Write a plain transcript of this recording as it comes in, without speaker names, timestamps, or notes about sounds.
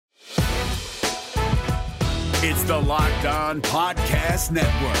It's the Locked On Podcast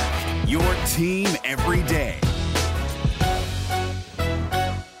Network, your team every day.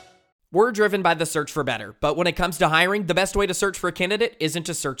 We're driven by the search for better, but when it comes to hiring, the best way to search for a candidate isn't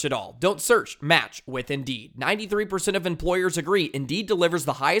to search at all. Don't search, match with Indeed. 93% of employers agree Indeed delivers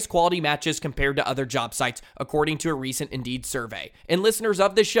the highest quality matches compared to other job sites, according to a recent Indeed survey. And listeners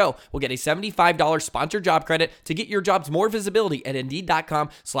of this show will get a $75 sponsored job credit to get your jobs more visibility at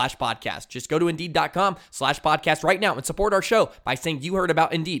Indeed.com/podcast. Just go to Indeed.com/podcast right now and support our show by saying you heard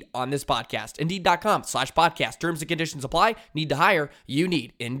about Indeed on this podcast. Indeed.com/podcast. Terms and conditions apply. Need to hire? You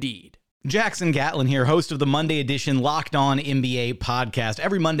need Indeed. Jackson Gatlin here, host of the Monday edition Locked On NBA podcast.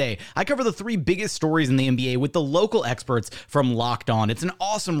 Every Monday, I cover the 3 biggest stories in the NBA with the local experts from Locked On. It's an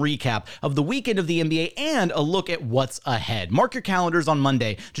awesome recap of the weekend of the NBA and a look at what's ahead. Mark your calendars on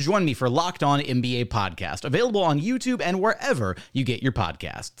Monday to join me for Locked On NBA podcast, available on YouTube and wherever you get your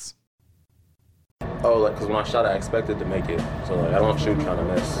podcasts. Because when I shot, I expected to make it. So, I don't shoot kind of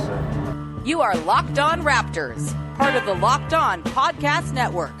miss. You are Locked On Raptors, part of the Locked On Podcast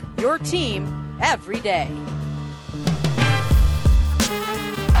Network, your team every day.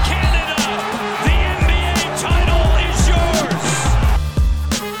 Canada, the NBA title is yours.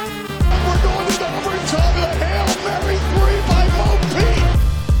 We're going to overtime. A Hail Mary 3 by Mo Pete.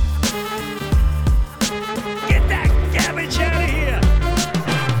 Get that garbage out of here.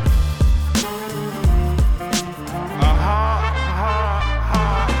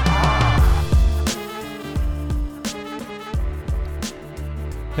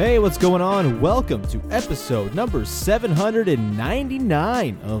 Hey, what's going on? Welcome to episode number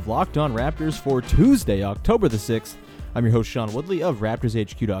 799 of Locked On Raptors for Tuesday, October the 6th. I'm your host, Sean Woodley of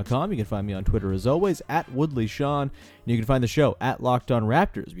RaptorsHQ.com. You can find me on Twitter as always, at WoodleySean. And you can find the show at Locked On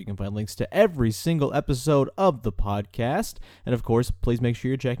Raptors, where you can find links to every single episode of the podcast. And of course, please make sure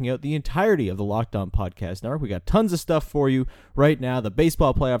you're checking out the entirety of the Locked On Podcast Network. We got tons of stuff for you right now. The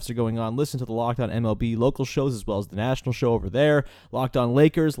baseball playoffs are going on. Listen to the Locked On MLB local shows as well as the national show over there. Locked On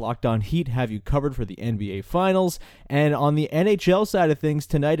Lakers, Locked On Heat have you covered for the NBA Finals. And on the NHL side of things,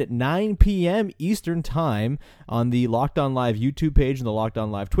 tonight at 9 p.m. Eastern Time on the Locked On Live YouTube page and the Locked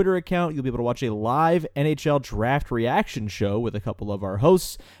On Live Twitter account, you'll be able to watch a live NHL draft reaction show with a couple of our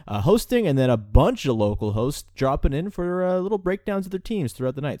hosts hosting, and then a bunch of local hosts dropping in for little breakdowns of their teams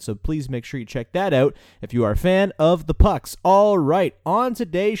throughout the night. So please make sure you check that out if you are a fan of the pucks. All right, on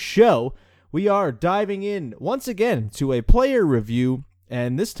today's show, we are diving in once again to a player review,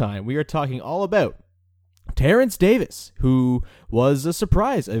 and this time we are talking all about Terence Davis, who was a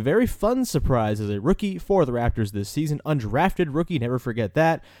surprise, a very fun surprise as a rookie for the Raptors this season. Undrafted rookie, never forget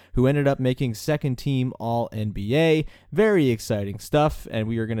that, who ended up making second team All-NBA. Very exciting stuff, and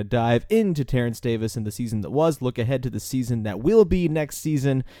we are going to dive into Terence Davis in the season that was, look ahead to the season that will be next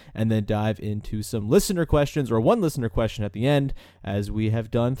season, and then dive into some listener questions, or one listener question at the end, as we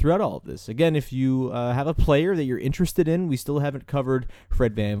have done throughout all of this. Again, if you have a player that you're interested in, we still haven't covered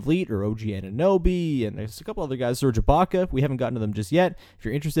Fred VanVleet or OG Anunoby, and there's a couple other guys, Serge Ibaka. We haven't gotten to them just yet. If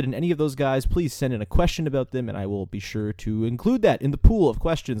you're interested in any of those guys, please send in a question about them, and I will be sure to include that in the pool of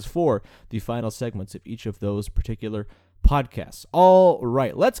questions for the final segments of each of those particular podcasts. All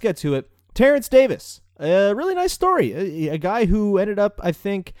right, let's get to it. Terence Davis, a really nice story. A guy who ended up, I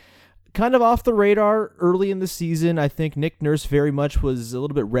think, kind of off the radar early in the season. I think Nick Nurse very much was a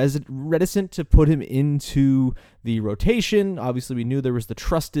little bit reticent to put him into the rotation. Obviously, we knew there was the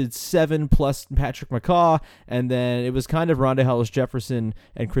trusted 7 plus Patrick McCaw, and then it was kind of Rondae Hollis-Jefferson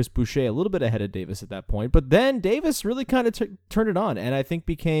and Chris Boucher a little bit ahead of Davis at that point. But then Davis really kind of turned it on, and I think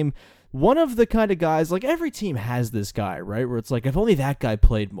became one of the kind of guys, like every team has this guy, right? Where it's like, if only that guy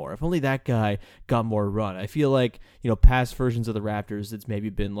played more, if only that guy got more run. I feel like, past versions of the Raptors, it's maybe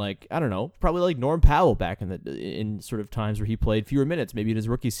been like, I don't know, probably like Norm Powell back in sort of times where he played fewer minutes, maybe in his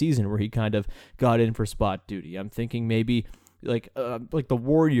rookie season where he kind of got in for spot duty. I'm thinking maybe like the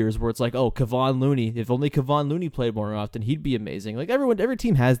Warriors, where it's like, oh, Kevon Looney, if only Kevon Looney played more often, he'd be amazing. Like every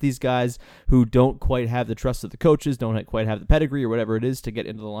team has these guys who don't quite have the trust of the coaches, don't quite have the pedigree or whatever it is to get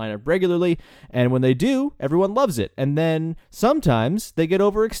into the lineup regularly, and when they do, everyone loves it. And then sometimes they get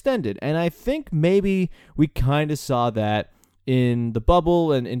overextended, and I think maybe we kind of saw that in the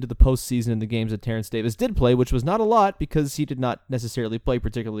bubble and into the postseason in the games that Terence Davis did play, which was not a lot because he did not necessarily play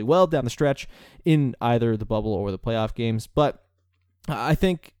particularly well down the stretch in either the bubble or the playoff games. But I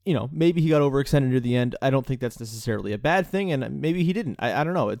think maybe he got overextended near the end. I don't think that's necessarily a bad thing, and maybe he didn't. I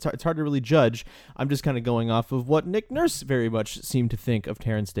don't know. It's hard to really judge. I'm just kind of going off of what Nick Nurse very much seemed to think of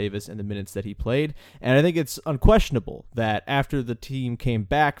Terence Davis and the minutes that he played, and I think it's unquestionable that after the team came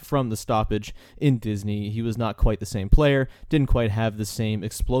back from the stoppage in Disney, he was not quite the same player, didn't quite have the same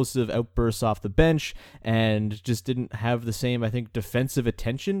explosive outbursts off the bench, and just didn't have the same, I think, defensive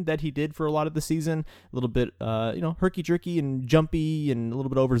attention that he did for a lot of the season. A little bit, herky-jerky and jumpy and a little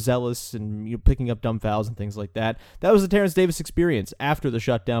bit overzealous and picking up dumb fouls and things like that. That was the Terence Davis experience after the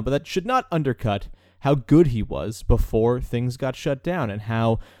shutdown, but that should not undercut how good he was before things got shut down, and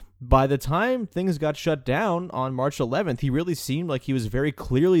how by the time things got shut down on March 11th, he really seemed like he was very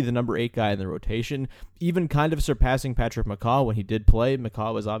clearly the number 8 guy in the rotation, even kind of surpassing Patrick McCaw when he did play.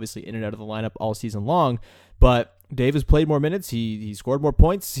 McCaw was obviously in and out of the lineup all season long, but Davis played more minutes. He scored more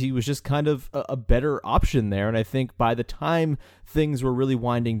points. He was just kind of a better option there. And I think by the time things were really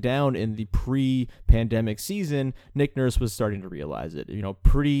winding down in the pre-pandemic season, Nick Nurse was starting to realize it.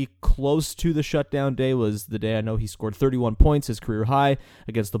 Pretty close to the shutdown day was the day I know he scored 31 points, his career high,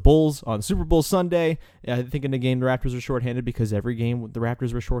 against the Bulls on Super Bowl Sunday. I think in the game the Raptors were shorthanded, because every game the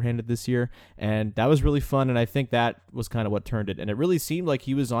Raptors were shorthanded this year. And that was really fun. And I think that was kind of what turned it. And it really seemed like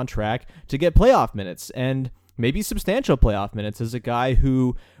he was on track to get playoff minutes, and maybe substantial playoff minutes, as a guy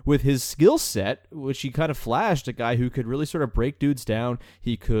who, with his skill set, which he kind of flashed, a guy who could really sort of break dudes down.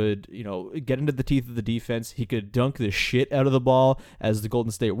 He could, get into the teeth of the defense. He could dunk the shit out of the ball, as the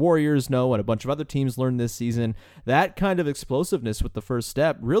Golden State Warriors know, and a bunch of other teams learned this season. That kind of explosiveness with the first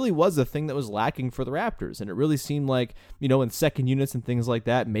step really was a thing that was lacking for the Raptors. And it really seemed like, in second units and things like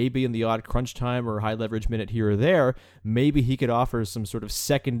that, maybe in the odd crunch time or high leverage minute here or there, maybe he could offer some sort of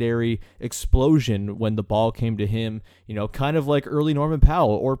secondary explosion when the ball came to him, kind of like early Norman Powell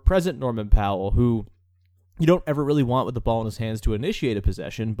or present Norman Powell, who you don't ever really want with the ball in his hands to initiate a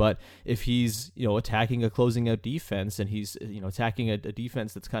possession, but if he's, attacking a closing out defense, and he's, attacking a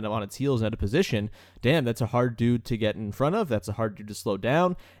defense that's kind of on its heels and out of position, damn, that's a hard dude to get in front of. That's a hard dude to slow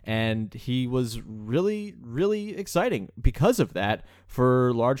down. And he was really, really exciting because of that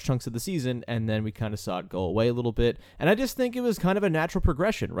for large chunks of the season. And then we kind of saw it go away a little bit. And I just think it was kind of a natural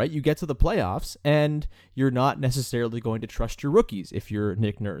progression, right? You get to the playoffs and you're not necessarily going to trust your rookies if you're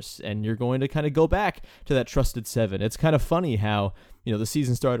Nick Nurse, and you're going to kind of go back to that trusted 7. It's kind of funny how, the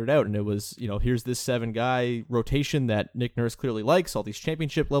season started out and it was, here's this 7-guy rotation that Nick Nurse clearly likes, all these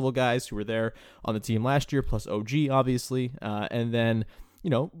championship level guys who were there on the team last year, plus OG, obviously. And then,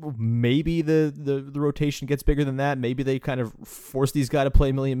 maybe the rotation gets bigger than that. Maybe they kind of force these guys to play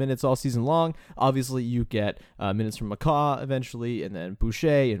a million minutes all season long. Obviously, you get minutes from McCaw eventually, and then Boucher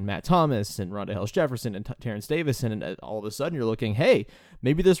and Matt Thomas and Rondé Hollis-Jefferson and Terence Davis, and all of a sudden you're looking, hey,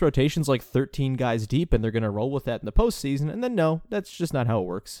 maybe this rotation's like 13 guys deep and they're going to roll with that in the postseason. And then no, that's just not how it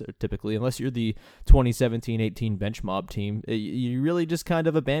works typically, unless you're the 2017-18 bench mob team. You really just kind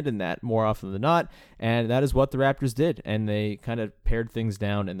of abandon that more often than not, and that is what the Raptors did, and they kind of pared things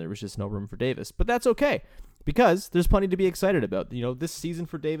down, and there was just no room for Davis. But that's okay, because there's plenty to be excited about. This season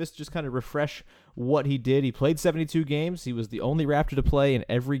for Davis, just kind of refresh what he did. He played 72 games. He was the only Raptor to play in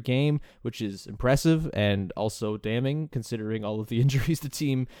every game, which is impressive and also damning considering all of the injuries the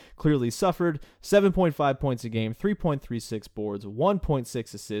team clearly suffered. 7.5 points a game, 3.36 boards,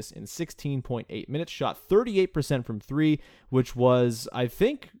 1.6 assists in 16.8 minutes, shot 38% from 3, which was, I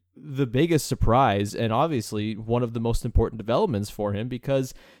think, the biggest surprise, and obviously one of the most important developments for him,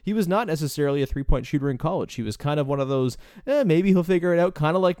 because he was not necessarily a three-point shooter in college. He was kind of one of those, maybe he'll figure it out,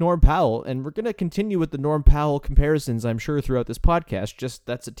 kind of like Norm Powell. And we're going to continue with the Norm Powell comparisons, I'm sure, throughout this podcast. Just,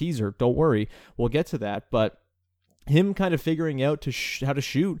 that's a teaser. Don't worry. We'll get to that. But him kind of figuring out how to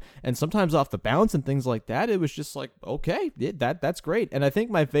shoot, and sometimes off the bounce and things like that, it was just like, okay, that's great. And I think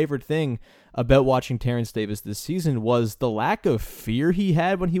my favorite thing about watching Terence Davis this season was the lack of fear he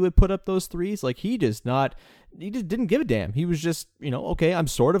had when he would put up those threes. Like, he just didn't give a damn. He was just, okay, I'm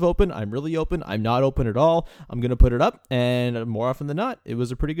sort of open. I'm really open. I'm not open at all. I'm going to put it up. And more often than not, it was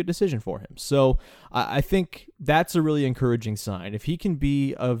a pretty good decision for him. So I think that's a really encouraging sign. If he can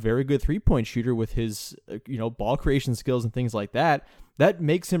be a very good three-point shooter with his, ball creation skills and things like that, that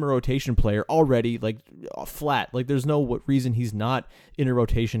makes him a rotation player already, like, flat. Like, there's no reason he's not in a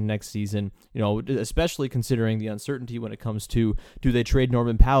rotation next season, especially considering the uncertainty when it comes to, do they trade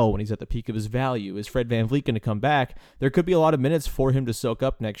Norman Powell when he's at the peak of his value? Is Fred VanVleet going to come back? There could be a lot of minutes for him to soak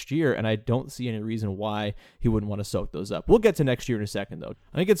up next year, and I don't see any reason why he wouldn't want to soak those up. We'll get to next year in a second, though.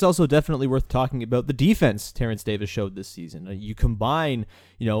 I think it's also definitely worth talking about the defense Terence Davis showed this season. You combine,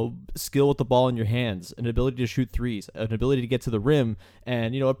 skill with the ball in your hands, an ability to shoot threes, an ability to get to the rim,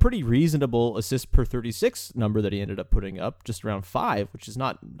 and, a pretty reasonable assist per 36 number that he ended up putting up, just around 5, which is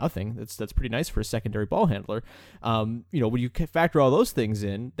not nothing. That's pretty nice for a secondary ball handler. When you factor all those things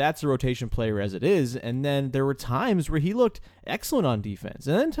in, that's a rotation player as it is. And then there were times where he looked excellent on defense,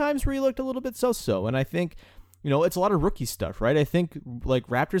 and then times where he looked a little bit so-so. And I think, it's a lot of rookie stuff, right? I think like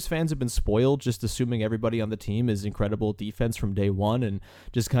Raptors fans have been spoiled just assuming everybody on the team is incredible defense from day one, and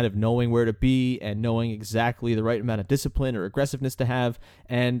just kind of knowing where to be and knowing exactly the right amount of discipline or aggressiveness to have.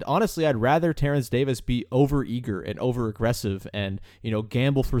 And honestly, I'd rather Terence Davis be over eager and over aggressive and,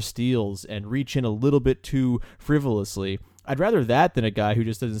 gamble for steals and reach in a little bit too frivolously. I'd rather that than a guy who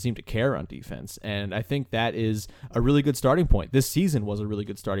just doesn't seem to care on defense. And I think that is a really good starting point. This season was a really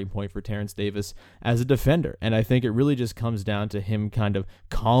good starting point for Terence Davis as a defender. And I think it really just comes down to him kind of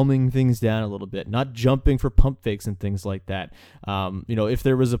calming things down a little bit, not jumping for pump fakes and things like that. If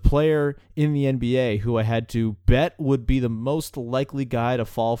there was a player in the NBA who I had to bet would be the most likely guy to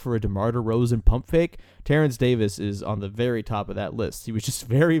fall for a DeMar DeRozan pump fake, Terence Davis is on the very top of that list. He was just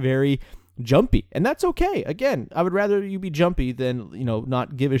very, very jumpy, and that's okay. Again, I would rather you be jumpy than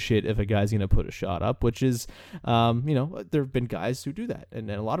not give a shit if a guy's going to put a shot up, which is there have been guys who do that, and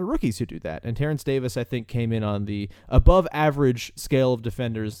a lot of rookies who do that. And Terence Davis, I think, came in on the above average scale of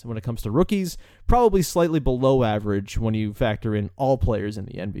defenders when it comes to rookies, probably slightly below average when you factor in all players in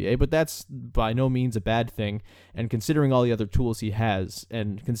the NBA, but that's by no means a bad thing. And considering all the other tools he has,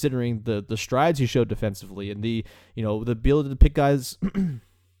 and considering the strides he showed defensively, and the ability to pick guys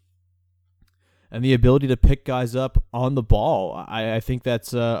and the ability to pick guys up on the ball, I think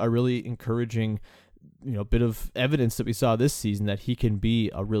that's a really encouraging, bit of evidence that we saw this season that he can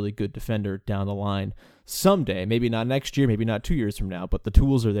be a really good defender down the line someday. Maybe not next year, maybe not 2 years from now, but the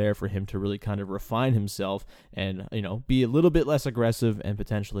tools are there for him to really kind of refine himself and, be a little bit less aggressive and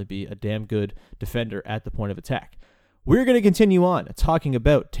potentially be a damn good defender at the point of attack. We're going to continue on talking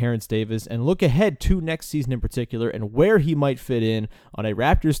about Terence Davis and look ahead to next season in particular and where he might fit in on a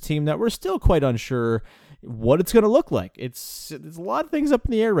Raptors team that we're still quite unsure what it's going to look like. There's a lot of things up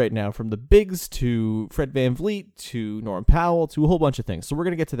in the air right now, from the bigs to Fred VanVleet to Norm Powell to a whole bunch of things. So we're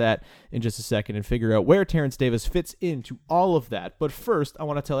going to get to that in just a second and figure out where Terence Davis fits into all of that. But first, I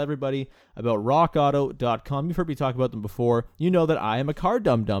want to tell everybody about rockauto.com. You've heard me talk about them before. You know that I am a car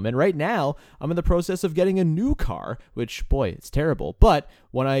dum-dum, and right now I'm in the process of getting a new car, which, boy, it's terrible. But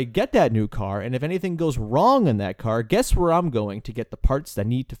when I get that new car, and if anything goes wrong in that car, guess where I'm going to get the parts that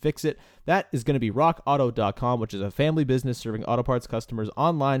need to fix it? That is going to be rockauto.com, which is a family business serving auto parts customers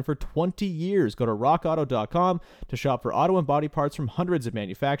online for 20 years. Go to rockauto.com to shop for auto and body parts from hundreds of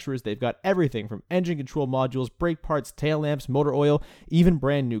manufacturers. They've got everything from engine control modules, brake parts, tail lamps, motor oil, even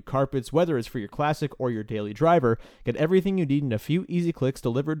brand new carpets. Whether it's for your classic or your daily driver, get everything you need in a few easy clicks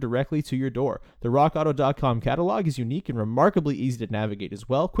delivered directly to your door. The rockauto.com catalog is unique and remarkably easy to navigate as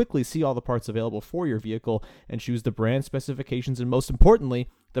well. Quickly see all the parts available for your vehicle and choose the brand, specifications, and most importantly,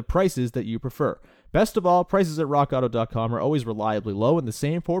 the prices that you prefer. Best of all, prices at rockauto.com are always reliably low and the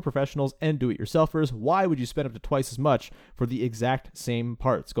same for professionals and do-it-yourselfers. Why would you spend up to twice as much for the exact same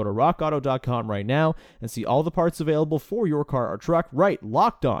parts? Go to rockauto.com right now and see all the parts available for your car or truck. Right,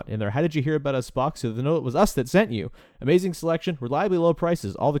 locked on in their How Did You Hear About Us box so they know it was us that sent you. Amazing selection, reliably low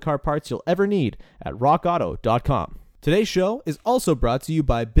prices, all the car parts you'll ever need at rockauto.com. Today's show is also brought to you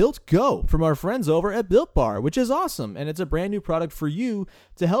by Built Go from our friends over at Built Bar, which is awesome, and it's a brand new product for you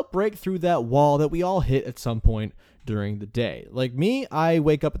to help break through that wall that we all hit at some point during the day. Like me, I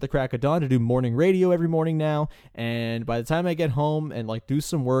wake up at the crack of dawn to do morning radio every morning now, and by the time I get home and do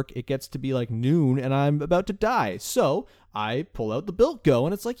some work, it gets to be noon and I'm about to die. So I pull out the Built Go,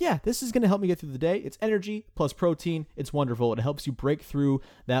 and it's this is going to help me get through the day. It's energy plus protein. It's wonderful. It helps you break through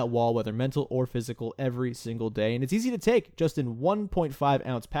that wall, whether mental or physical, every single day. And it's easy to take, just in 1.5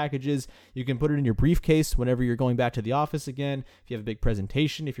 ounce packages. You can put it in your briefcase whenever you're going back to the office again. If you have a big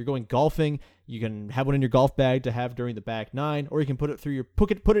presentation, if you're going golfing, you can have one in your golf bag to have during the back nine, or you can put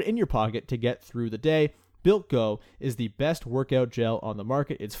it in your pocket to get through the day. Built Go is the best workout gel on the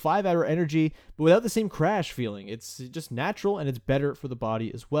market. It's 5-hour energy, but without the same crash feeling. It's just natural, and it's better for the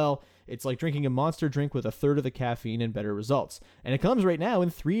body as well. It's like drinking a Monster drink with a third of the caffeine and better results. And it comes right now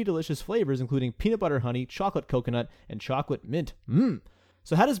in 3 delicious flavors, including peanut butter honey, chocolate coconut, and chocolate mint.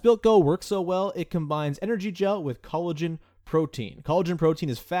 So how does Built Go work so well? It combines energy gel with collagen protein. Collagen protein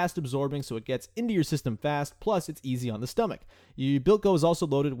is fast absorbing, so it gets into your system fast, plus it's easy on the stomach. Built Go is also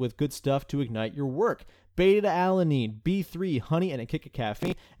loaded with good stuff to ignite your work. Beta-alanine, B3, honey, and a kick of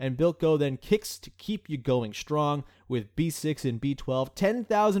caffeine. And Built Go then kicks to keep you going strong with B6 and B12.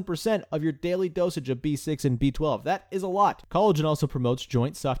 10,000% of your daily dosage of B6 and B12. That is a lot. Collagen also promotes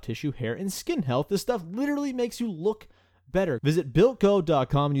joint, soft tissue, hair, and skin health. This stuff literally makes you look better. Visit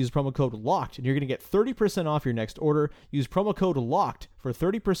BuiltGo.com and use promo code LOCKED, and you're going to get 30% off your next order. Use promo code LOCKED for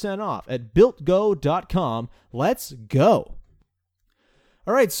 30% off at BuiltGo.com. Let's go.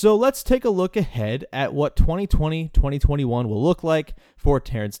 All right, so let's take a look ahead at what 2020-2021 will look like for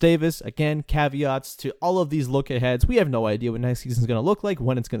Terence Davis. Again, caveats to all of these look aheads. We have no idea what next season is going to look like,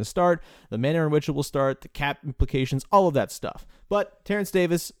 when it's going to start, the manner in which it will start, the cap implications, all of that stuff. But Terence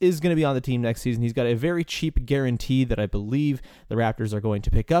Davis is going to be on the team next season. He's got a very cheap guarantee that I believe the Raptors are going to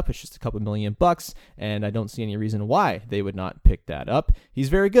pick up. It's just a couple $1 million, and I don't see any reason why they would not pick that up. He's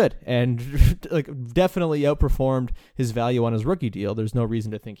very good and definitely outperformed his value on his rookie deal. There's no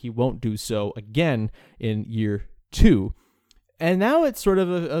reason to think he won't do so again in year 2. And now it's sort of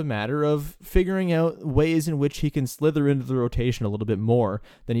a matter of figuring out ways in which he can slither into the rotation a little bit more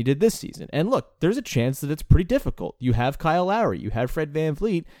than he did this season. And look, there's a chance that it's pretty difficult. You have Kyle Lowry, you have Fred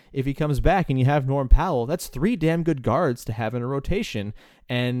VanVleet. If he comes back and you have Norm Powell, that's 3 damn good guards to have in a rotation.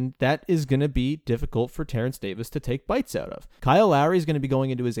 And that is going to be difficult for Terence Davis to take bites out of. Kyle Lowry is going to be going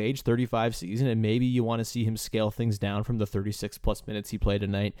into his age 35 season, and maybe you want to see him scale things down from the 36-plus minutes he played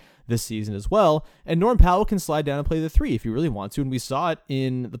tonight this season as well. And Norm Powell can slide down and play the 3 if you really want to, and we saw it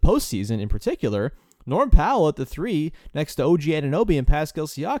in the postseason in particular. Norm Powell at the 3 next to OG Anunoby and Pascal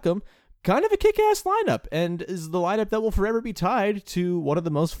Siakam, kind of a kick-ass lineup, and is the lineup that will forever be tied to one of the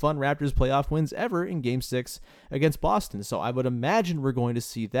most fun Raptors playoff wins ever in Game 6 against Boston. So I would imagine we're going to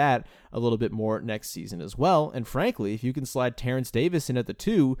see that a little bit more next season as well. And frankly, if you can slide Terence Davis in at the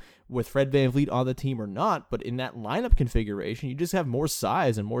 2 with Fred VanVleet on the team or not, but in that lineup configuration, you just have more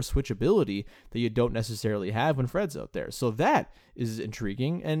size and more switchability that you don't necessarily have when Fred's out there. So that is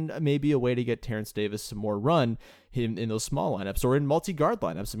intriguing and maybe a way to get Terence Davis some more run in those small lineups or in multi-guard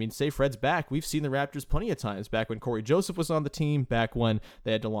lineups. I mean, say Fred's back. We've seen the Raptors plenty of times back when Corey Joseph was on the team, back when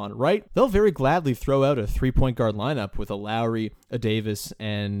they had DeLon Wright. They'll very gladly throw out a 3-point guard lineup with a Lowry, a Davis,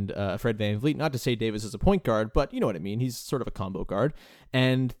 and Fred VanVleet. Not to say Davis is a point guard, but you know what I mean. He's sort of a combo guard.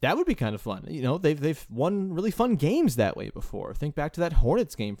 And that would be kind of fun. You know, they've won really fun games that way before. Think back to that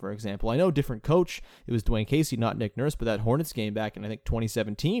Hornets game, for example. I know different coach. It was Dwayne Casey, not Nick Nurse, but that Hornets game back in, I think,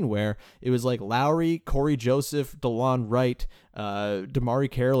 2017, where it was like Lowry, Corey Joseph, DeLon Wright, Damari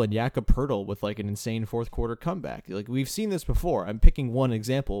Carroll, and Jakob Poeltl with like an insane fourth quarter comeback. Like, we've seen this before. I'm picking one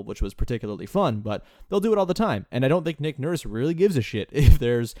example, which was particularly fun, but they'll do it all the time. And I don't think Nick Nurse really gives a shit if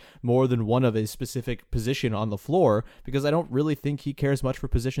there's more than one of a specific position on the floor, because I don't really think he cares much for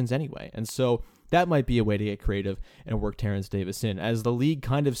positions anyway. And so that might be a way to get creative and work Terence Davis in. As the league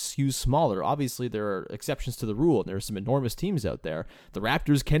kind of skews smaller, obviously there are exceptions to the rule, and there are some enormous teams out there. The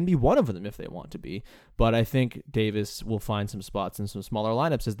Raptors can be one of them if they want to be, but I think Davis will find some spots in some smaller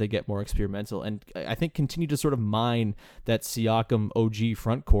lineups as they get more experimental, and I think continue to sort of mine that Siakam OG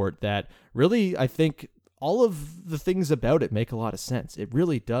front court that really, I think, all of the things about it make a lot of sense. It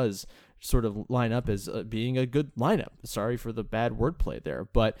really does sort of line up as being a good lineup. Sorry for the bad wordplay there,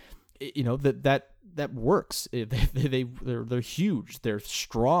 but you know, that works. They're huge. They're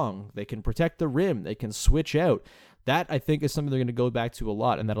strong. They can protect the rim. They can switch out. That, I think, is something they're going to go back to a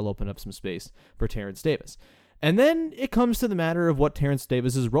lot, and that'll open up some space for Terence Davis. And then it comes to the matter of what Terence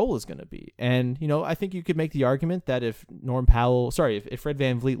Davis's role is going to be. And, you know, I think you could make the argument that if Fred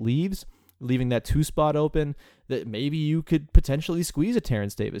VanVleet leaves, leaving that 2 spot open, that maybe you could potentially squeeze a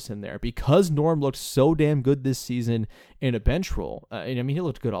Terence Davis in there, because Norm looked so damn good this season in a bench role. And I mean, he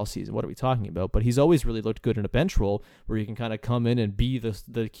looked good all season. What are we talking about? But he's always really looked good in a bench role where you can kind of come in and be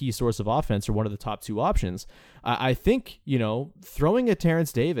the key source of offense or one of the top 2 options. I think, you know, throwing a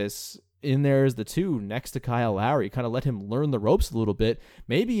Terence Davis in there as the 2 next to Kyle Lowry, kind of let him learn the ropes a little bit,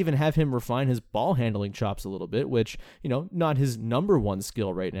 maybe even have him refine his ball handling chops a little bit, which, you know, not his number one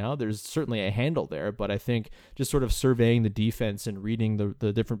skill right now. There's certainly a handle there, but I think just sort of surveying the defense and reading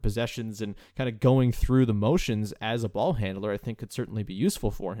the different possessions and kind of going through the motions as a ball handler, I think could certainly be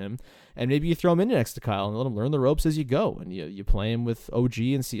useful for him. And maybe you throw him in next to Kyle and let him learn the ropes as you go, and you play him with OG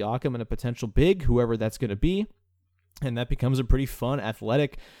and Siakam and a potential big, whoever that's going to be, and that becomes a pretty fun,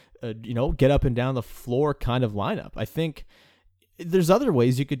 athletic, get up and down the floor kind of lineup. I think there's other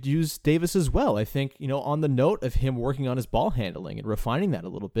ways you could use Davis as well. I think, you know, on the note of him working on his ball handling and refining that a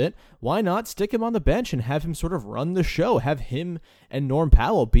little bit, why not stick him on the bench and have him sort of run the show? Have him and Norm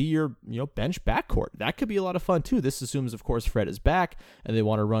Powell be your, bench backcourt. That could be a lot of fun too. This assumes, of course, Fred is back and they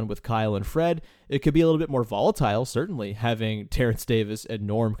want to run with Kyle and Fred. It could be a little bit more volatile, certainly, having Terence Davis and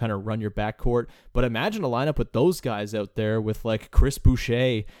Norm kind of run your backcourt. But imagine a lineup with those guys out there with like Chris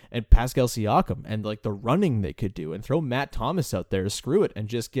Boucher and Pascal Siakam and like the running they could do, and throw Matt Thomas out there to screw it and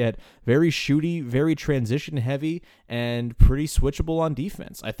just get very shooty, very transition heavy, and pretty switchable on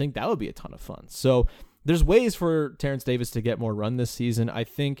defense. I think that would be a ton of fun. So there's ways for Terence Davis to get more run this season. I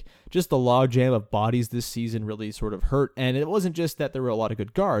think just the logjam of bodies this season really sort of hurt. And it wasn't just that there were a lot of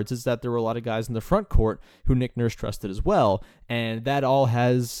good guards, it's that there were a lot of guys in the front court who Nick Nurse trusted as well. And that all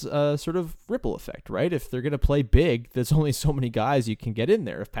has a sort of ripple effect, right? If they're going to play big, there's only so many guys you can get in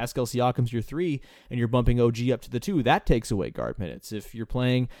there. If Pascal Siakam's your 3 and you're bumping OG up to the 2, that takes away guard minutes. If you're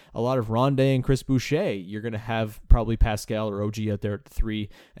playing a lot of Rondé and Chris Boucher, you're going to have probably Pascal or OG out there at the 3,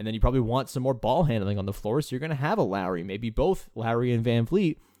 and then you probably want some more ball handling on the floor, so you're going to have a Lowry, maybe both Lowry and Van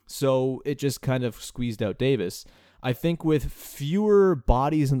Vliet. So it just kind of squeezed out Davis. I think with fewer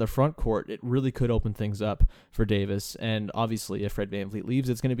bodies in the front court, it really could open things up for Davis. And obviously, if Fred VanVleet leaves,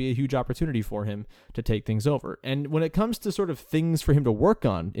 it's going to be a huge opportunity for him to take things over. And when it comes to sort of things for him to work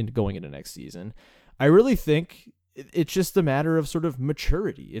on in going into next season, I really think it's just a matter of sort of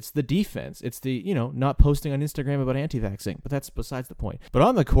maturity. It's the defense. It's the, not posting on Instagram about anti-vaxxing, but that's besides the point. But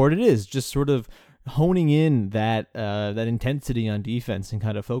on the court, it is just sort of honing in that intensity on defense and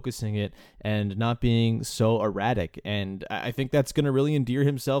kind of focusing it and not being so erratic. And I think that's going to really endear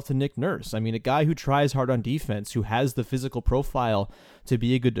himself to Nick Nurse. I mean, a guy who tries hard on defense, who has the physical profile to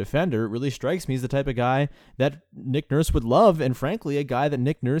be a good defender, really strikes me as the type of guy that Nick Nurse would love. And frankly, a guy that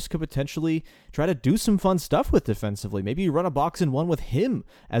Nick Nurse could potentially try to do some fun stuff with defensively. Maybe you run a box and one with him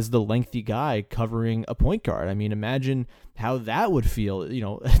as the lengthy guy covering a point guard. I mean, imagine how that would feel,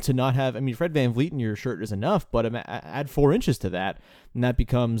 to not have, Fred VanVleet in your shirt is enough, but add 4 inches to that, and that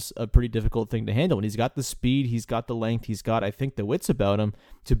becomes a pretty difficult thing to handle. And he's got the speed, he's got the length, he's got, I think, the wits about him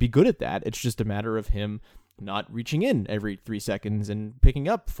to be good at that. It's just a matter of him not reaching in every 3 seconds and picking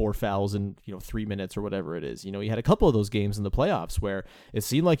up 4 fouls in 3 minutes or whatever it is. He had a couple of those games in the playoffs where it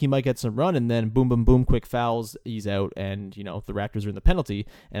seemed like he might get some run, and then boom, boom, boom, quick fouls, he's out, and the Raptors are in the penalty.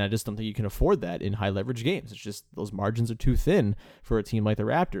 And I just don't think you can afford that in high leverage games. It's just those margins are too thin for a team like the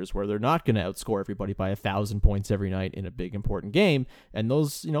Raptors, where they're not going to outscore everybody by 1,000 points every night in a big important game. And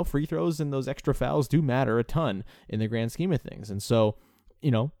those free throws and those extra fouls do matter a ton in the grand scheme of things. And so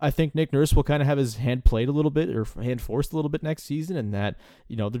I think Nick Nurse will kind of have his hand played a little bit, or hand forced a little bit next season, and that,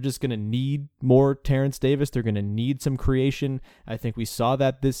 they're just going to need more Terence Davis. They're going to need some creation. I think we saw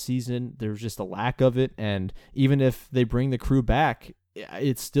that this season. There's just a lack of it, and even if they bring the crew back,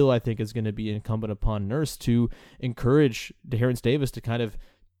 it still, I think, is going to be incumbent upon Nurse to encourage Terence Davis to kind of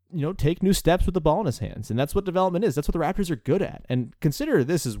take new steps with the ball in his hands. And that's what development is. That's what the Raptors are good at. And consider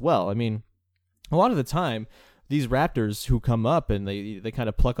this as well. I mean, a lot of the time, these Raptors who come up and they kind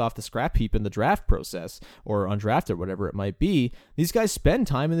of pluck off the scrap heap in the draft process or undrafted, whatever it might be, these guys spend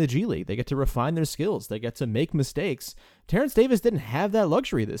time in the G League. They get to refine their skills. They get to make mistakes. Terence Davis didn't have that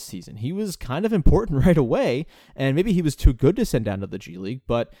luxury this season. He was kind of important right away, and maybe he was too good to send down to the G League,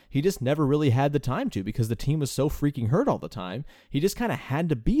 but he just never really had the time to because the team was so freaking hurt all the time. He just kind of had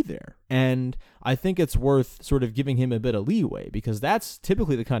to be there. And I think it's worth sort of giving him a bit of leeway because that's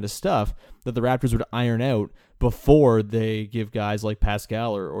typically the kind of stuff that the Raptors would iron out before they give guys like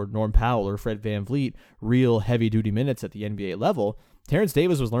Pascal or Norm Powell or Fred VanVleet real heavy-duty minutes at the NBA level. Terence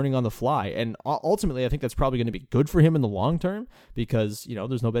Davis was learning on the fly, and ultimately I think that's probably going to be good for him in the long term because,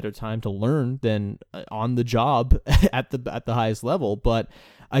 there's no better time to learn than on the job at the highest level. But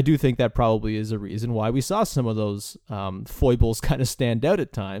I do think that probably is a reason why we saw some of those foibles kind of stand out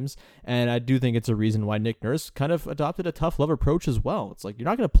at times, and I do think it's a reason why Nick Nurse kind of adopted a tough love approach as well. It's like, you're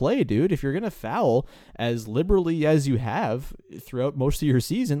not going to play, dude. If you're going to foul as liberally as you have throughout most of your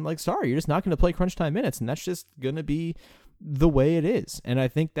season, sorry, you're just not going to play crunch time minutes, and that's just going to be the way it is. And I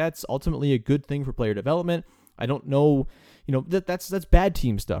think that's ultimately a good thing for player development. I don't know, that's bad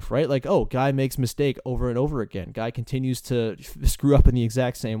team stuff, right? Guy makes mistake over and over again. Guy continues to screw up in the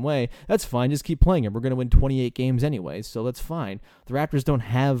exact same way. That's fine. Just keep playing him. We're going to win 28 games anyway, so that's fine. The Raptors don't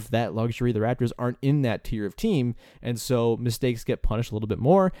have that luxury. The Raptors aren't in that tier of team, and so mistakes get punished a little bit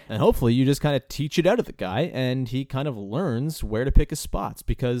more. And hopefully you just kind of teach it out of the guy, and he kind of learns where to pick his spots,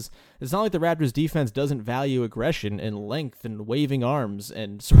 because it's not like the Raptors defense doesn't value aggression and length and waving arms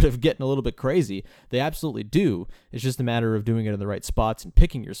and sort of getting a little bit crazy. They absolutely do. It's just a matter of doing it in the right spots and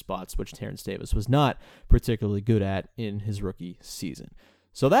picking your spots, which Terence Davis was not particularly good at in his rookie season.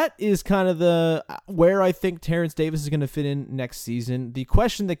 So that is kind of where I think Terence Davis is going to fit in next season. The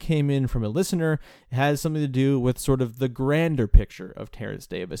question that came in from a listener has something to do with sort of the grander picture of Terence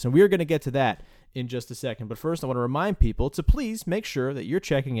Davis, and we are going to get to that in just a second. But first, I want to remind people to please make sure that you're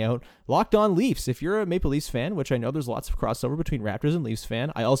checking out Locked On Leafs. If you're a Maple Leafs fan, which I know there's lots of crossover between Raptors and Leafs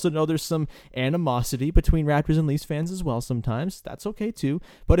fan, I also know there's some animosity between Raptors and Leafs fans as well sometimes. That's okay too.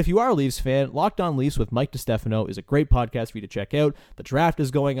 But if you are a Leafs fan, Locked On Leafs with Mike DiStefano is a great podcast for you to check out. The draft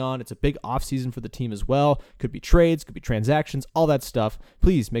is going on. It's a big offseason for the team as well. Could be trades, could be transactions, all that stuff.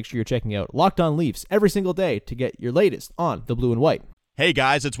 Please make sure you're checking out Locked On Leafs every single day to get your latest on the blue and white. Hey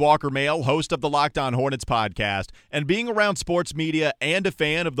guys, it's Walker Mail, host of the Locked On Hornets podcast, and being around sports media and a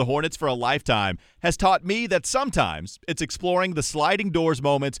fan of the Hornets for a lifetime has taught me that sometimes it's exploring the sliding doors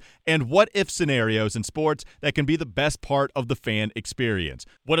moments and what-if scenarios in sports that can be the best part of the fan experience.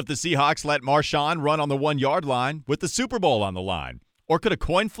 What if the Seahawks let Marshawn run on the 1-yard line with the Super Bowl on the line? Or could a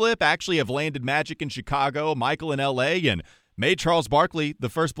coin flip actually have landed Magic in Chicago, Michael in L.A., and made Charles Barkley the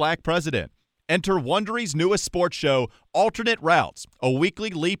first black president? Enter Wondery's newest sports show, Alternate Routes, a weekly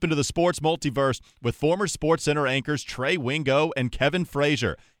leap into the sports multiverse with former SportsCenter anchors Trey Wingo and Kevin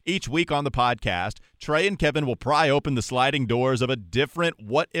Frazier. Each week on the podcast, Trey and Kevin will pry open the sliding doors of a different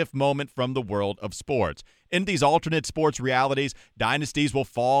what-if moment from the world of sports. In these alternate sports realities, dynasties will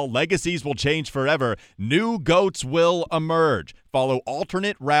fall, legacies will change forever, new GOATs will emerge. Follow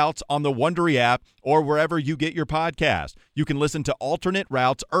Alternate Routes on the Wondery app or wherever you get your podcast. You can listen to Alternate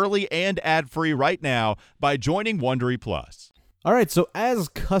Routes early and ad-free right now by joining Wondery Plus. All right, so as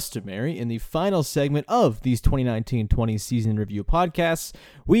customary in the final segment of these 2019-20 season review podcasts,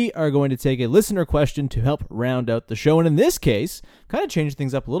 we are going to take a listener question to help round out the show. And in this case, kind of change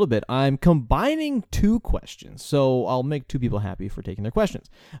things up a little bit. I'm combining two questions, so I'll make two people happy for taking their questions.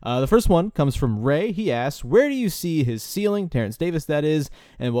 The first one comes from Ray. He asks, where do you see his ceiling, Terence Davis that is,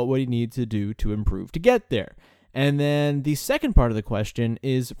 and what would he need to do to improve to get there? And then the second part of the question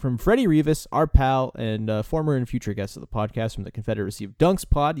is from Freddie Rivas, our pal and former and future guest of the podcast from the Confederacy of Dunks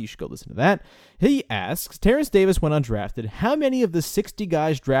pod. You should go listen to that. He asks, Terence Davis went undrafted. How many of the 60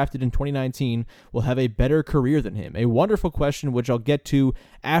 guys drafted in 2019 will have a better career than him? A wonderful question, which I'll get to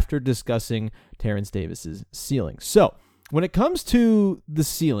after discussing Terence Davis's ceiling. So when it comes to the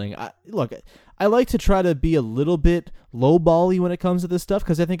ceiling, I like to try to be a little bit lowbally when it comes to this stuff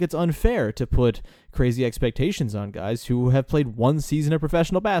because I think it's unfair to put crazy expectations on guys who have played one season of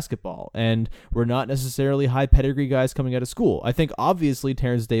professional basketball and were not necessarily high pedigree guys coming out of school. I think obviously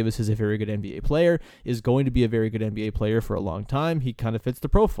Terence Davis is a very good NBA player, is going to be a very good NBA player for a long time. He kind of fits the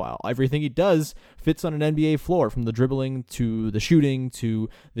profile. Everything he does fits on an NBA floor, from the dribbling to the shooting to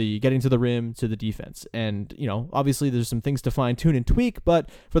the getting to the rim to the defense. And, obviously there's some things to fine tune and tweak, but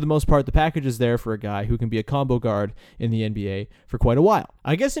for the most part, the package is there for a guy who can be a combo guard in the NBA for quite a while.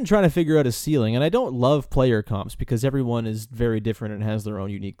 I guess in trying to figure out a ceiling, and I don't love player comps because everyone is very different and has their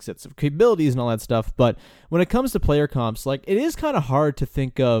own unique sets of capabilities and all that stuff, but when it comes to player comps, it is kind of hard to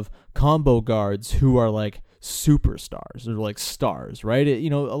think of combo guards who are superstars or stars, right? A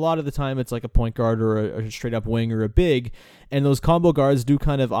lot of the time it's like a point guard or a straight up wing or a big, and those combo guards do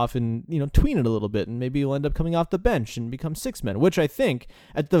kind of often, tween it a little bit, and maybe you'll end up coming off the bench and become six men, which I think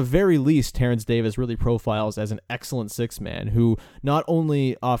at the very least Terence Davis really profiles as an excellent six man who not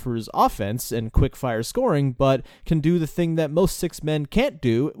only offers offense and quick fire scoring, but can do the thing that most six men can't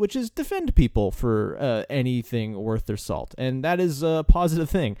do, which is defend people for anything worth their salt. And that is a positive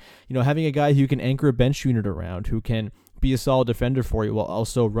thing. Having a guy who can anchor a bench unit around, who can be a solid defender for you while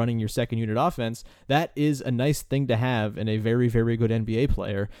also running your second unit offense, that is a nice thing to have in a very, very good NBA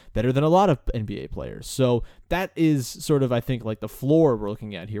player, better than a lot of NBA players. So that is sort of, I think, the floor we're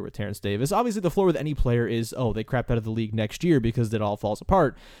looking at here with Terence Davis. Obviously, the floor with any player is, they crap out of the league next year because it all falls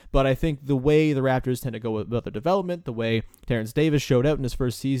apart. But I think the way the Raptors tend to go about their development, the way Terence Davis showed out in his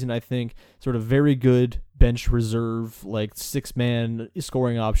first season, I think sort of very good bench reserve, six-man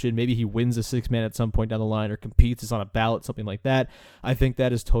scoring option. Maybe he wins a six-man at some point down the line or competes, is on a ballot, something like that. I think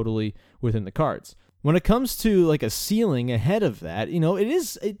that is totally within the cards. When it comes to a ceiling ahead of that,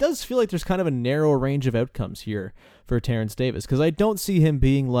 it does feel like there's kind of a narrow range of outcomes here for Terence Davis, because I don't see him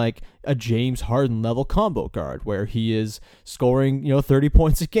being a James Harden level combo guard where he is scoring 30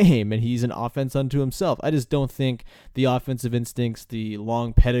 points a game and he's an offense unto himself. I just don't think the offensive instincts, the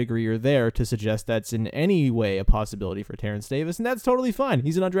long pedigree are there to suggest that's in any way a possibility for Terence Davis, and that's totally fine.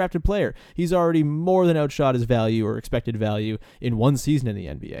 He's an undrafted player. He's already more than outshot his value or expected value in one season in the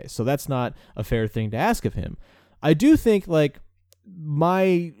NBA, so that's not a fair thing to ask of him. I do think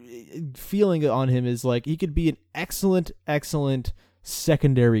my feeling on him is he could be an excellent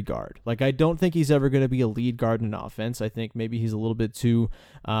secondary guard. I don't think he's ever going to be a lead guard in offense. I think maybe he's a little bit too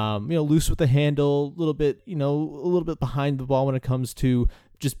loose with the handle, a little bit behind the ball when it comes to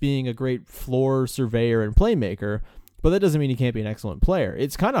just being a great floor surveyor and playmaker. but that doesn't mean he can't be an excellent player.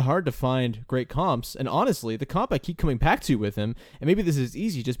 It's kind of hard to find great comps, and honestly, the comp I keep coming back to with him, and maybe this is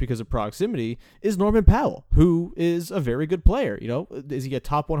easy just because of proximity, is Norman Powell, who is a very good player. Is he a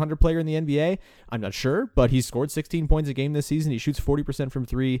top 100 player in the NBA? I'm not sure, but he's scored 16 points a game this season. He shoots 40% from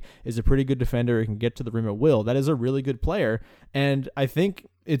three, is a pretty good defender, can get to the rim at will. That is a really good player, and I think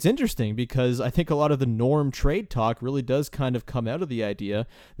it's interesting because I think a lot of the Norm trade talk really does kind of come out of the idea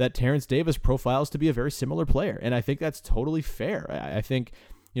that Terence Davis profiles to be a very similar player. And I think that's totally fair. I think,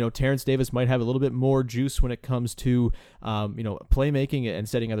 Terence Davis might have a little bit more juice when it comes to, playmaking and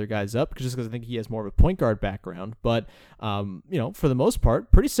setting other guys up, just because I think he has more of a point guard background. But, for the most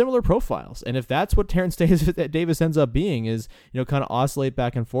part, pretty similar profiles. And if that's what Terence Davis ends up being is, kind of oscillate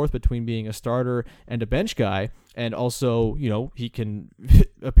back and forth between being a starter and a bench guy, and also, he can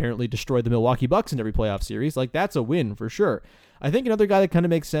apparently destroy the Milwaukee Bucks in every playoff series, like that's a win for sure. I think another guy that kind of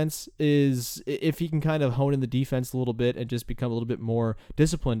makes sense is if he can kind of hone in the defense a little bit and just become a little bit more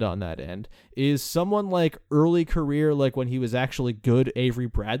disciplined on that end, is someone like early career, like when he was actually good Avery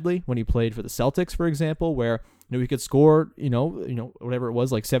Bradley, when he played for the Celtics, for example, where he could score, whatever it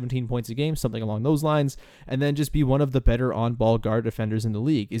was, like 17 points a game, something along those lines, and then just be one of the better on-ball guard defenders in the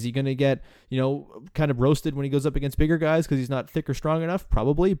league. Is he going to get, kind of roasted when he goes up against bigger guys because he's not thick or strong enough?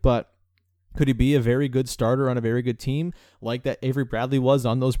 Probably, but could he be a very good starter on a very good team like that Avery Bradley was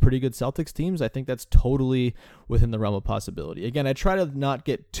on those pretty good Celtics teams? I think that's totally within the realm of possibility. Again, I try to not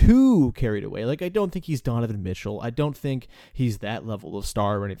get too carried away. Like, I don't think he's Donovan Mitchell. I don't think he's that level of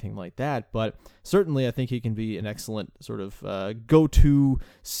star or anything like that. But certainly I think he can be an excellent sort of go-to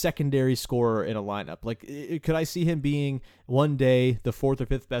secondary scorer in a lineup. Like, could I see him being one day the fourth or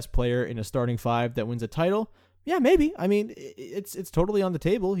fifth best player in a starting five that wins a title? Yeah, maybe. I mean, it's totally on the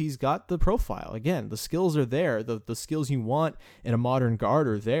table. He's got the profile. Again, the skills are there. The skills you want in a modern guard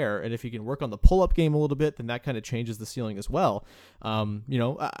are there. And if he can work on the pull-up game a little bit, then that kind of changes the ceiling as well.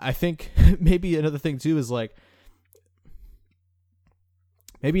 I think maybe another thing too is like,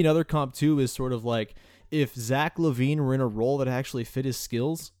 maybe another comp too is sort of like if Zach LaVine were in a role that actually fit his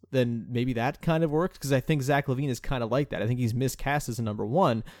skills, then maybe that kind of works, because I think Zach LaVine is kind of like that. I think he's miscast as a number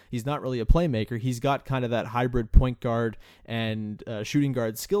one. He's not really a playmaker. He's got kind of that hybrid point guard and shooting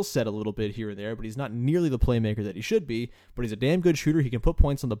guard skill set a little bit here and there, but he's not nearly the playmaker that he should be, but he's a damn good shooter. He can put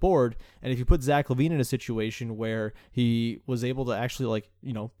points on the board, and if you put Zach LaVine in a situation where he was able to actually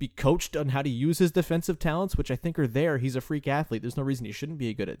be coached on how to use his defensive talents, which I think are there, he's a freak athlete. There's no reason he shouldn't be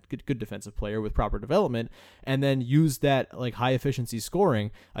a good defensive player with proper development, and then use that like high efficiency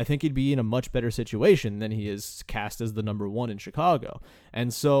scoring. I think he'd be in a much better situation than he is cast as the number one in Chicago.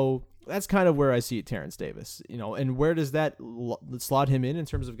 And so that's kind of where I see Terence Davis, and where does that slot him in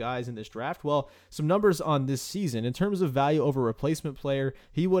terms of guys in this draft? Well, some numbers on this season. In terms of value over replacement player,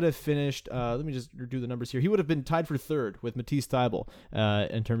 he would have finished, let me just do the numbers here. He would have been tied for third with Matisse Thybulle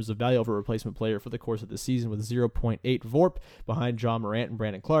in terms of value over replacement player for the course of the season with 0.8 VORP behind John Morant and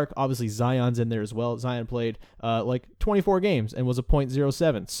Brandon Clark. Obviously, Zion's in there as well. Zion played like 24 games and was a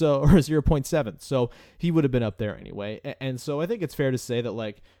 0.07, or 0.7. So he would have been up there anyway. And so I think it's fair to say that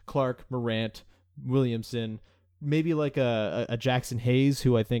like Clark, Morant, Williamson, maybe like a Jackson Hayes,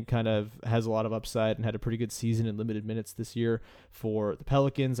 who I think kind of has a lot of upside and had a pretty good season in limited minutes this year for the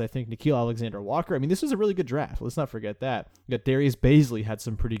Pelicans. I think Nickeil Alexander-Walker. I mean, this was a really good draft. Let's not forget that. You got Darius Bazley had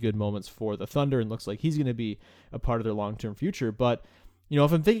some pretty good moments for the Thunder and looks like he's going to be a part of their long-term future. But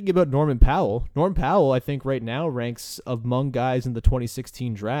if I'm thinking about Norman Powell, I think right now ranks among guys in the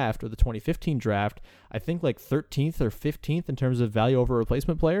 2016 draft or the 2015 draft, I think like 13th or 15th in terms of value over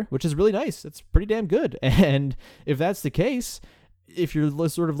replacement player, which is really nice. That's pretty damn good. And if that's the case, if you're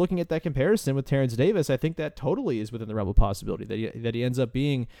sort of looking at that comparison with Terence Davis, I think that totally is within the realm of possibility that he ends up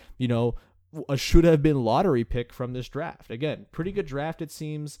being, a should have been lottery pick from this draft. Again, pretty good draft, it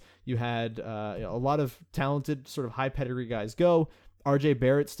seems. You had a lot of talented sort of high pedigree guys go. RJ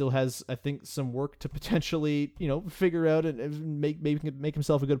Barrett still has, I think, some work to potentially, figure out and make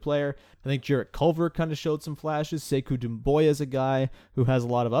himself a good player. I think Jarrett Culver kind of showed some flashes. Sekou Doumbouya is a guy who has a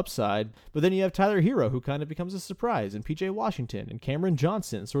lot of upside. But then you have Tyler Hero, who kind of becomes a surprise, and PJ Washington and Cameron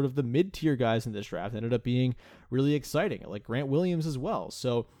Johnson, sort of the mid-tier guys in this draft, ended up being really exciting, like Grant Williams as well.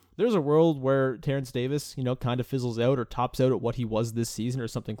 So there's a world where Terence Davis, kind of fizzles out or tops out at what he was this season or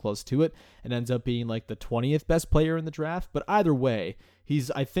something close to it and ends up being like the 20th best player in the draft. But either way,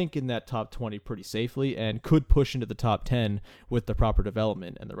 he's, I think, in that top 20 pretty safely and could push into the top 10 with the proper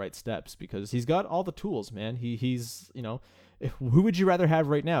development and the right steps, because he's got all the tools, man. He's who would you rather have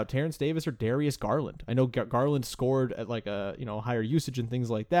right now, Terence Davis or Darius Garland? I know Garland scored at like a higher usage and things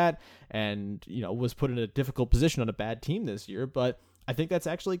like that, and was put in a difficult position on a bad team this year. But I think that's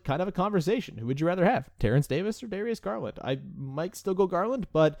actually kind of a conversation. Who would you rather have, Terence Davis or Darius Garland? I might still go Garland,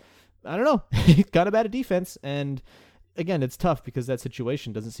 but I don't know. He's kind of bad at defense, and again, it's tough because that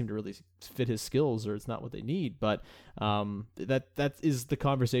situation doesn't seem to really fit his skills, or it's not what they need. But that is the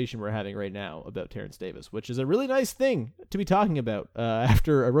conversation we're having right now about Terence Davis, which is a really nice thing to be talking about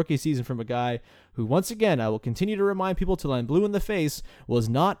after a rookie season from a guy who, once again, I will continue to remind people till I'm blue in the face, was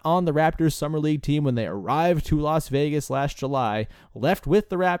not on the Raptors Summer League team when they arrived to Las Vegas last July, left with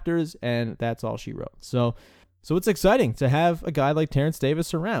the Raptors, and that's all she wrote. So it's exciting to have a guy like Terence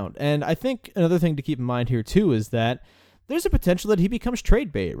Davis around. And I think another thing to keep in mind here, too, is that there's a potential that he becomes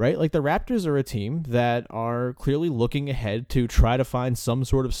trade bait, right? Like, the Raptors are a team that are clearly looking ahead to try to find some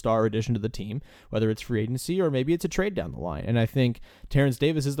sort of star addition to the team, whether it's free agency or maybe it's a trade down the line. And I think Terence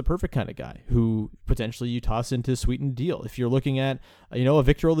Davis is the perfect kind of guy who potentially you toss into a sweetened deal. If you're looking at, a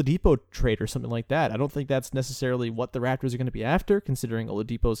Victor Oladipo trade or something like that, I don't think that's necessarily what the Raptors are going to be after, considering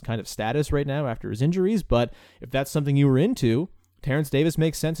Oladipo's kind of status right now after his injuries. But if that's something you were into, Terence Davis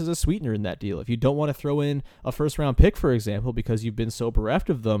makes sense as a sweetener in that deal. If you don't want to throw in a first-round pick, for example, because you've been so bereft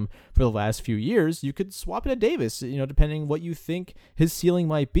of them for the last few years, you could swap it to Davis, depending what you think his ceiling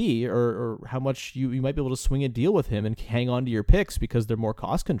might be, or how much you might be able to swing a deal with him and hang on to your picks because they're more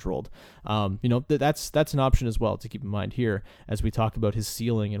cost-controlled. That's an option as well to keep in mind here as we talk about his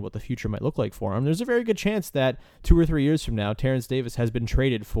ceiling and what the future might look like for him. There's a very good chance that 2 or 3 years from now, Terence Davis has been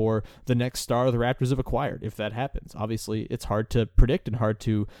traded for the next star the Raptors have acquired, if that happens. Obviously, it's hard to predict and hard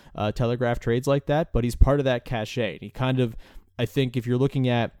to telegraph trades like that, but he's part of that cachet. He kind of, I think, if you're looking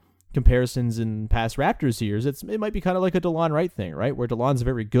at comparisons in past Raptors years, it might be kind of like a DeLon Wright thing, right? Where DeLon's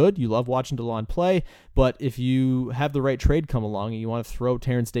very good, you love watching DeLon play, but if you have the right trade come along and you want to throw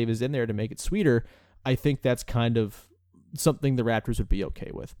Terence Davis in there to make it sweeter, I think that's kind of something the Raptors would be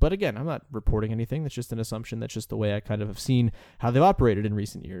okay with. But again, I'm not reporting anything. That's just an assumption. That's just the way I kind of have seen how they've operated in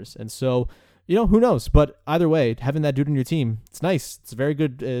recent years. And so, who knows? But either way, having that dude on your team, it's nice. It's very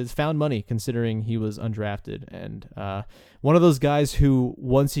good. It's found money considering he was undrafted. And one of those guys who,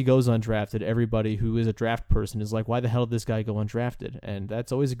 once he goes undrafted, everybody who is a draft person is like, why the hell did this guy go undrafted? And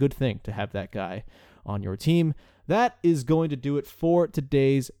that's always a good thing to have that guy on your team. That is going to do it for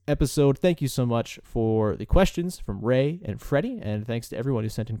today's episode. Thank you so much for the questions from Ray and Freddie, and thanks to everyone who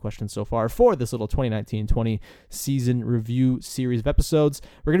sent in questions so far for this little 2019-20 season review series of episodes.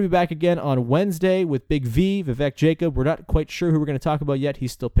 We're going to be back again on Wednesday with Big V, Vivek Jacob. We're not quite sure who we're going to talk about yet.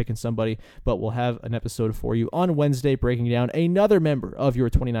 He's still picking somebody, but we'll have an episode for you on Wednesday breaking down another member of your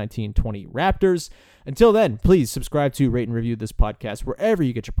 2019-20 Raptors. Until then, please subscribe to, rate, and review this podcast wherever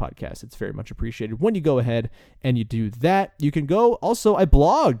you get your podcasts. It's very much appreciated when you go ahead and you do that. You can go, also, I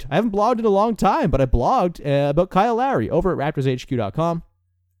blogged. I haven't blogged in a long time, but I blogged about Kyle Lowry over at RaptorsHQ.com.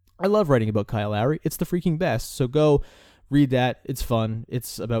 I love writing about Kyle Lowry. It's the freaking best. So go read that. It's fun.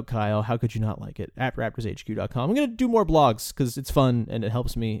 It's about Kyle. How could you not like it? At RaptorsHQ.com. I'm going to do more blogs because it's fun and it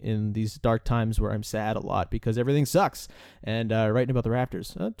helps me in these dark times where I'm sad a lot because everything sucks. And writing about the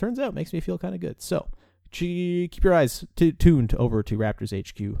Raptors, turns out, makes me feel kind of good. So keep your eyes tuned over to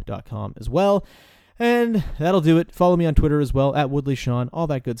RaptorsHQ.com as well. And that'll do it. Follow me on Twitter as well, at WoodleySean, all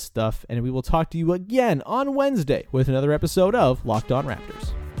that good stuff. And we will talk to you again on Wednesday with another episode of Locked On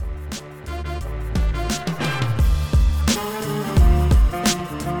Raptors.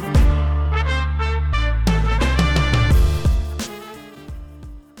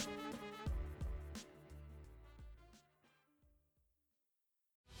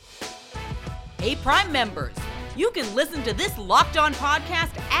 Hey, Prime members, you can listen to this Locked On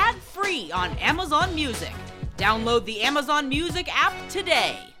podcast ad-free on Amazon Music. Download the Amazon Music app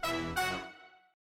today.